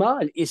produits animaux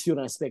est sur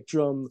un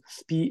spectrum.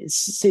 Puis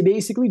c'est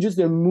basically juste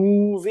de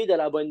mouver dans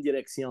la bonne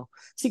direction.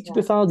 C'est que tu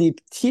peux Yeah. faire des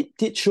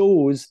petites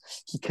choses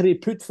qui créent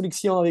peu de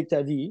friction avec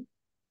ta vie.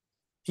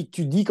 Puis que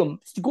tu dis comme,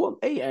 c'est quoi,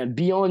 hey, un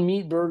Beyond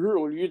Meat burger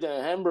au lieu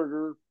d'un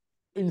hamburger.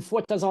 Une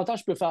fois de temps en temps,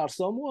 je peux faire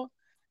ça, moi.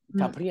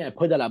 Tu as Mm. pris un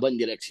pas dans la bonne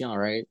direction,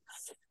 right?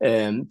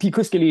 Puis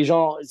qu'est-ce que les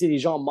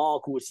gens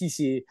manquent aussi,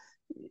 c'est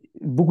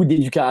beaucoup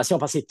d'éducation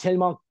parce que c'est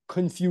tellement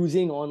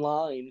confusing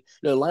online.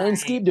 Le Right.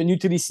 landscape de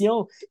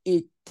nutrition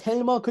est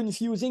tellement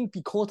confusing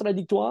puis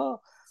contradictoire.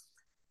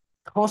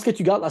 Quand ce que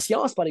tu gardes la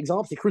science, par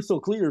exemple, c'est crystal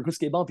clear, qu'est-ce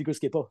qui est bon puis qu'est-ce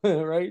qui est pas,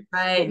 right?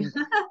 Right.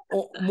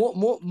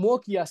 Comme, moi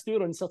qui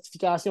assure une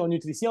certification en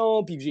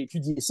nutrition, puis que j'ai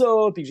étudié ça,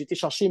 puis que j'ai été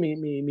chercher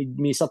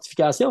mes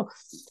certifications,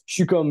 je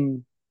suis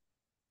comme,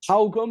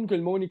 how come que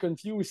le monde est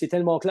confus? C'est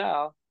tellement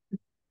clair.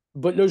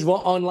 But là, je vais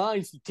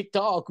online sur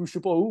TikTok ou je sais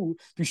pas où,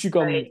 puis je suis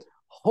comme, Right.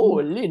 Ooh.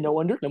 holy, no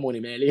wonder que le monde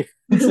est mêlé.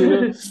 C'est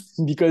là,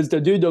 because t'as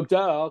deux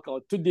docteurs qui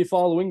ont tous des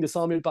followings de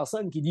 100 000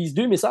 personnes qui disent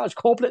deux messages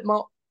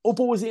complètement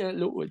opposés à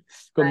l'autre.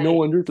 Comme no Right.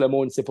 wonder que le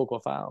monde ne sait pas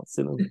quoi faire.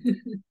 C'est là.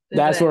 C'est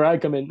That's vrai. where I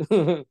come in.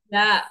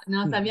 Yeah.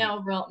 Non, ça vient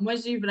overall. Moi,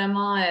 j'ai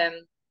vraiment,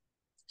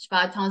 je fais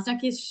attention à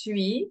qui je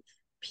suis,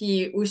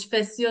 puis où je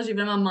fais sûr, j'ai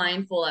vraiment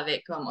mindful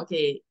avec comme, OK,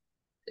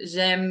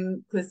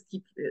 j'aime ce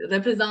qui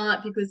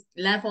représente, puis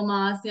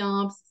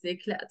l'information, puis c'est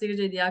clair, tu sais,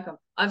 j'ai dit, ah, comme,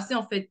 obviously,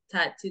 on fait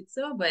tout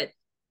ça, but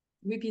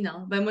oui, puis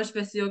non. Ben, moi, je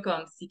fais sûr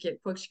comme, si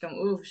quelque fois que je suis comme,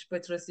 ouf, je suis pas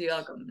trop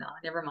sûre, comme, non,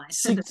 never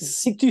mind.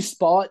 Si tu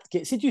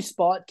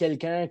spots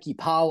quelqu'un qui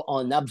parle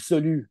en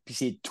absolu, puis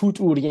c'est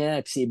tout ou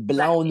rien, puis c'est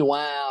blanc ou Right.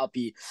 noir,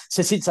 puis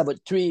ceci, ça va te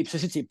tuer, puis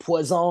ceci, c'est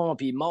poison,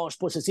 puis mange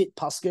pas ceci,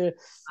 parce que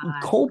ils Ouais.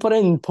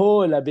 comprennent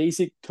pas la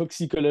basic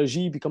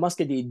toxicologie, puis comment est-ce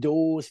que des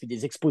doses, puis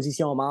des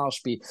expositions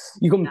marchent, puis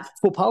il Yeah.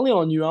 faut parler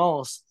en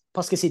nuances.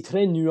 Parce que c'est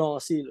très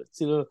nuancé.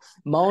 Là.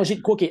 Manger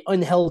de quoi qui est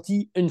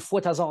unhealthy une fois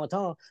de temps en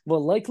temps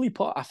va likely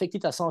pas affecter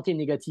ta santé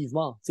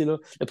négativement. Là.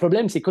 Le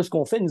problème, c'est que ce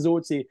qu'on fait, nous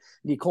autres, c'est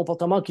les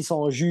comportements qui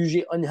sont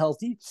jugés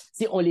unhealthy,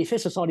 on les fait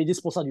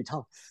 70% du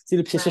temps. C'est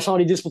Right.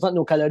 70% de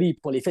nos calories,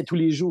 puis on les fait tous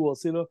les jours.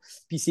 Là.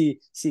 Puis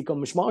c'est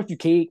comme je mange du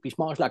cake, puis je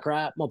mange la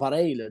crap, moi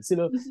pareil. Là,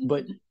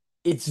 but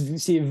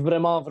c'est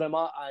vraiment,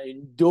 vraiment à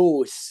une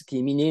dose qui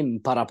est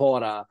minime par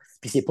rapport à.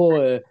 Puis c'est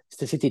pas.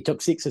 C'était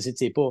toxique, ça,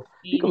 c'est pas.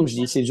 Puis comme je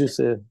dis, c'est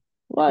juste.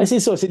 Ouais, c'est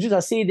ça. C'est juste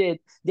assez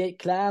d'être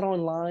clair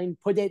online,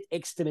 pas d'être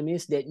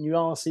extrémiste, d'être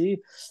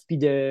nuancé, puis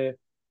de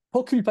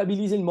pas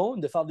culpabiliser le monde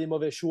de faire des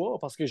mauvais choix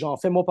parce que j'en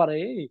fais moi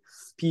pareil.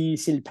 Puis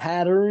c'est le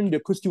pattern de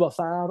ce que tu vas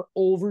faire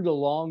over the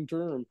long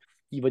term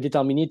qui va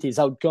déterminer tes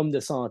outcomes de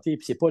santé.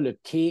 Puis c'est pas le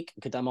cake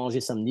que tu as mangé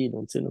samedi.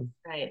 Donc, tu sais, là.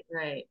 Right,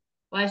 right.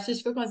 Ouais,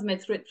 je veux qu'on se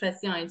mette trop de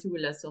pression et tout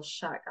là, sur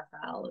chaque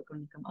affaire. Là, qu'on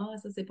est comme, ah,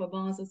 ça c'est pas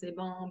bon, ça c'est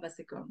bon. Ben,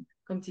 c'est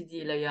comme tu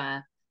dis, là, il y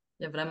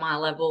a vraiment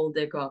un level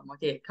de comme,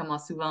 OK, comment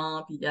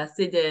souvent, puis il y a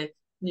assez de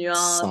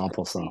nuances.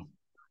 100%.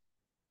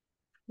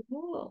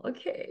 Oh,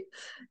 OK.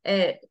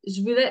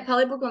 Je voulais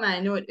parler beaucoup comme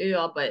un autre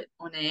heure, mais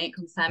on est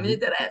comme 5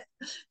 minutes de reste.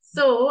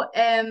 So,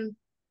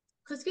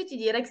 qu'est-ce que tu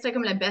dirais que serait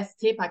comme le best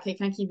tip à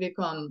quelqu'un qui veut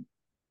comme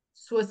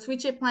soit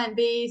switcher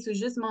plant-based ou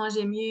juste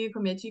manger mieux,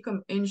 comme y a-tu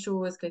comme une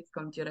chose que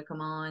comme tu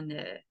recommandes?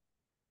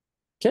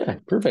 OK,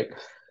 perfect.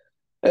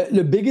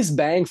 Le biggest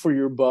bang for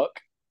your buck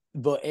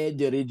va être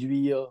de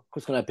réduire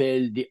ce qu'on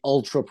appelle des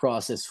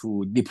ultra-processed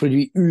foods, des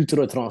produits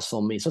ultra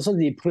transformés. Ce sont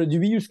des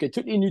produits où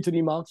tous les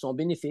nutriments qui sont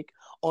bénéfiques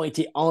ont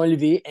été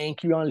enlevés,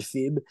 incluant le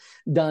fibre,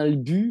 dans le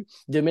but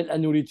de mettre la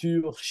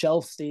nourriture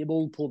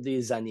shelf-stable pour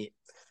des années.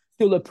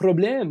 Le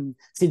problème,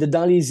 c'est que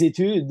dans les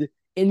études,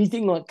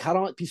 anything entre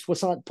 40 et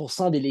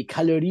 60% des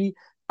calories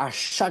à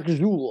chaque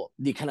jour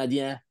des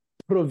Canadiens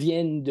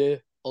proviennent de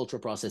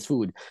ultra-processed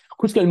food.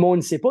 Ce que le monde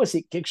ne sait pas,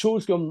 c'est quelque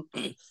chose comme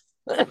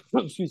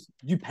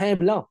du pain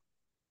blanc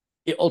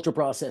est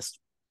ultra-processed,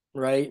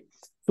 right?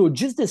 So,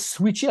 juste de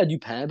switcher à du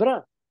pain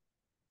blanc,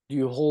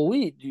 du whole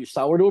wheat, du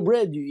sourdough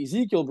bread, du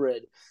Ezekiel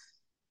bread,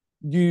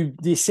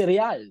 des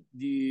céréales,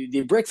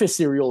 des breakfast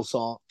cereals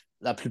sont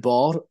la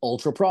plupart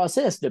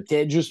ultra-processed. De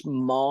peut-être juste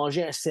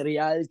manger un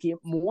céréal qui est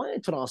moins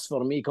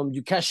transformé, comme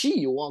du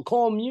kashi, ou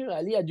encore mieux,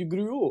 aller à du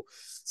gruau.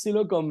 C'est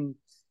là comme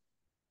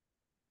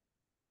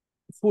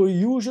faut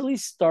usually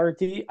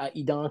starter à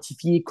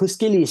identifier qu'est-ce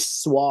que les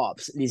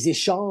swaps, les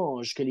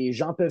échanges que les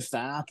gens peuvent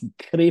faire qui ne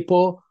créent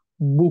pas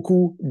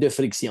beaucoup de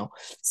friction.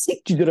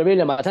 Si tu te réveilles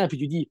le matin et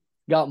tu dis,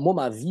 regarde, moi,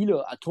 ma vie,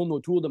 là, elle tourne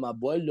autour de ma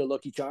bolle de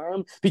Lucky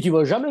Charm, puis tu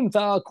vas jamais me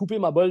faire couper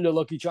ma bolle de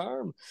Lucky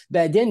Charm,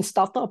 ben, Dan,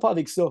 start-en pas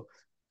avec ça.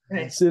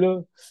 Ouais. C'est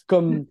là,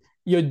 comme,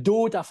 il y a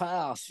d'autres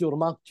affaires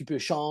sûrement que tu peux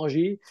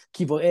changer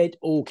qui vont être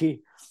OK.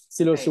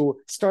 C'est là, Right. so,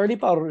 starter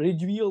par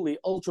réduire les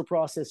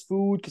ultra-processed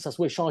food, que ce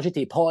soit changer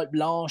tes pâtes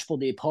blanches pour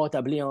des pâtes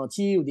à blé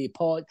entier ou des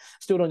pâtes,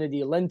 c'est on a des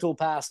lentil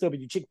pasta, puis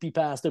du chickpea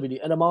pasta, puis des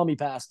edamame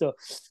pasta.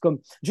 Comme,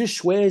 juste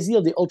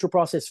choisir des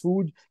ultra-processed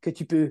food que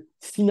tu peux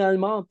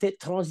finalement peut-être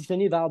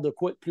transitionner vers de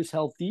quoi de plus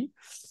healthy.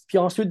 Puis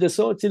ensuite de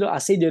ça, tu sais, là,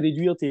 essaye de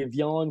réduire tes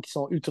viandes qui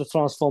sont ultra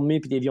transformées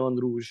puis des viandes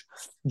rouges.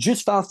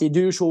 Juste faire ces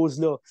deux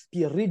choses-là,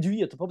 puis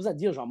réduire. Tu n'as pas besoin de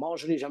dire, j'en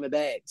mangerai jamais.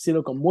 Ben, c'est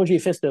là, comme moi, j'ai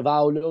fait ce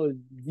vow-là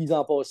 10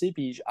 ans passés,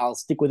 puis I'll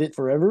stick with it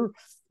forever.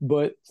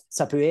 But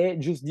ça peut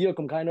être juste dire,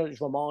 comme quand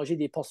je vais manger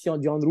des portions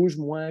de viande rouge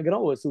moins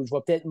grosses, ou je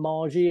vais peut-être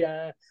manger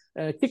un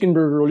chicken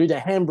burger au lieu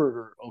d'un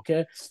hamburger, OK?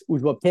 Ou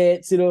je vais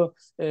peut-être, tu sais, là,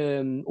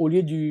 au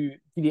lieu des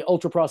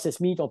ultra-processed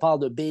meat, on parle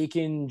de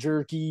bacon,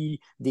 jerky,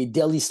 des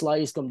deli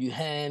slices comme du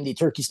ham, des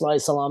turkey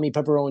slices, salami,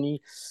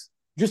 pepperoni.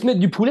 Juste mettre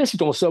du poulet sur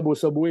ton sub au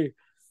Subway,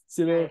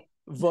 c'est là, Right.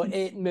 va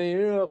être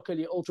meilleur que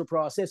les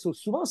ultra-processed.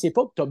 Souvent, c'est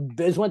pas que tu as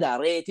besoin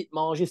d'arrêter de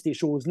manger ces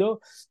choses-là.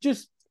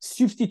 Juste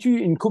substitue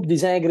une coupe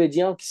des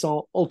ingrédients qui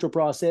sont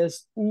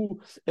ultra-processed ou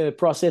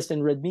processed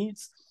and red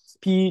meats,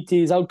 puis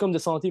tes outcomes de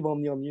santé vont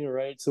venir mieux,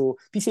 right? So,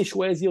 puis c'est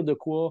choisir de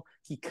quoi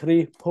qui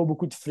crée pas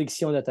beaucoup de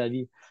friction dans ta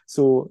vie.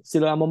 So, c'est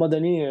là, à un moment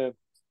donné,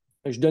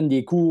 je donne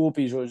des cours,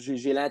 puis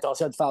j'ai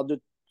l'intention de faire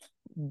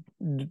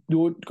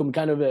d'autres, comme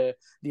kind of des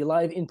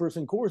live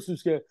in-person courses, où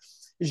que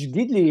je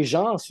guide les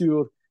gens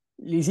sur,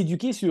 les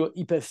éduquer sur,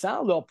 ils peuvent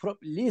faire leur propre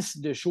liste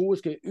de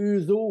choses que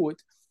eux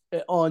autres,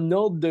 en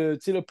ordre de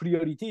la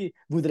priorité,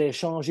 voudraient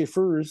changer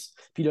first,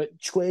 puis là,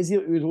 choisir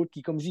eux autres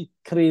qui, comme je dis,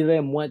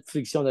 créeraient moins de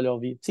friction dans leur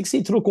vie. C'est que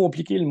c'est trop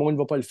compliqué, le monde ne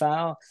va pas le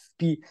faire.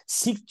 Puis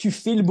si tu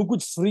files beaucoup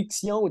de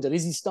friction ou de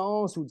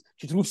résistance ou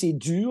tu trouves que c'est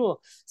dur,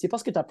 c'est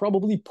parce que tu n'as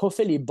probablement pas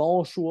fait les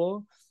bons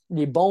choix,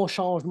 les bons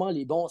changements,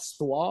 les bons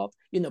swaps.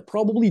 Il y en a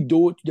probablement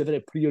d'autres que tu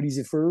devrais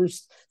prioriser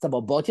first. Ça va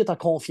bâtir ta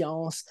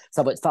confiance,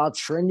 ça va te faire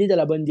trender dans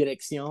la bonne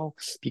direction.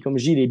 Puis comme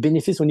je dis, les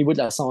bénéfices au niveau de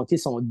la santé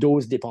sont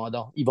dose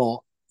dépendants. Ils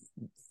vont,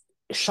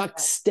 chaque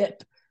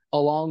step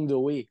along the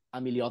way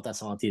améliore ta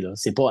santé. Là.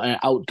 C'est pas un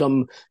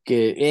outcome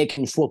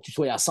qu'une fois que tu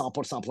sois à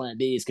 100% plein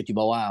B, ce que tu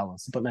vas voir.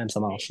 C'est pas même ça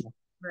Right. marche. Là.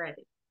 Right.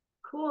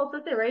 Cool,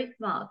 ça c'est right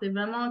smart. C'est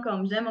vraiment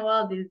comme j'aime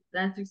avoir des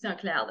instructions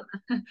claires. Là.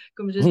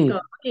 Comme juste Hmm. comme,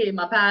 OK,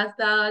 ma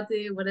pasta, tu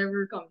sais,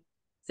 whatever, comme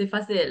c'est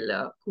facile,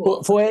 là. Faut, Cool.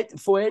 Ça, faut, être,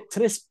 faut être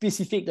très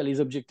spécifique dans les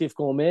objectifs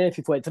qu'on met,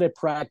 puis il faut être très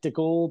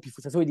practical, puis il faut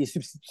que ça soit des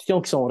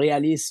substitutions qui sont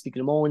réalistes, puis que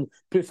le monde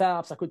peut faire,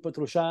 puis ça coûte pas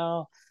trop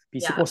cher. Puis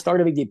si yeah, on start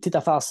avec des petites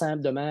affaires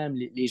simples de même,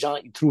 les gens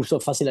ils trouvent ça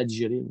facile à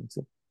digérer. Tu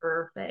sais.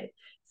 perfect.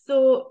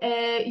 So,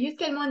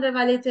 jusqu'à le monde devait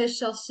aller te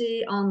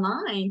chercher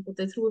online pour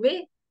te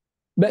trouver.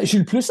 Ben, je suis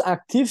le plus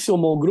actif sur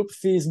mon groupe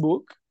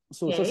Facebook.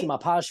 Ça, c'est OK. ma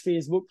page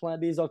Facebook,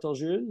 Plant-Based Dr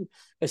Jules.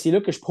 C'est là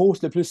que je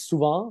poste le plus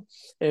souvent.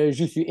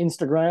 Je suis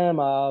Instagram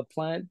à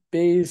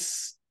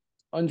Plant-Based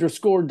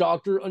underscore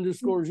Dr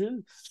underscore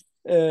Jules.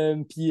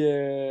 Puis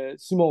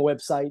sur mon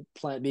website,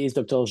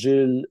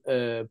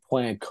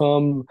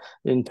 plantbaseddrjules.com,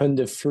 une tonne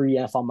de free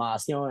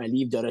informations, un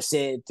livre de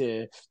recettes,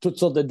 toutes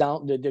sortes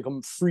de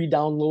comme free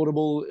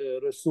downloadable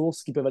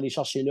ressources qu'ils peuvent aller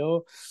chercher là.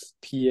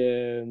 Puis,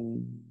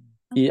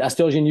 et à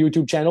ce j'ai une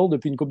YouTube channel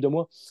depuis une couple de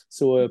mois.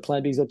 Sur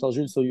Plant-Based Dr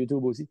Jules sur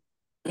YouTube aussi.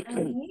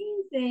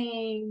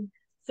 Amazing.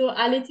 So,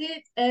 allez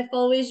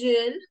follower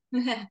Jules.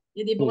 Il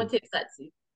y a des bons Hmm. tips là-dessus.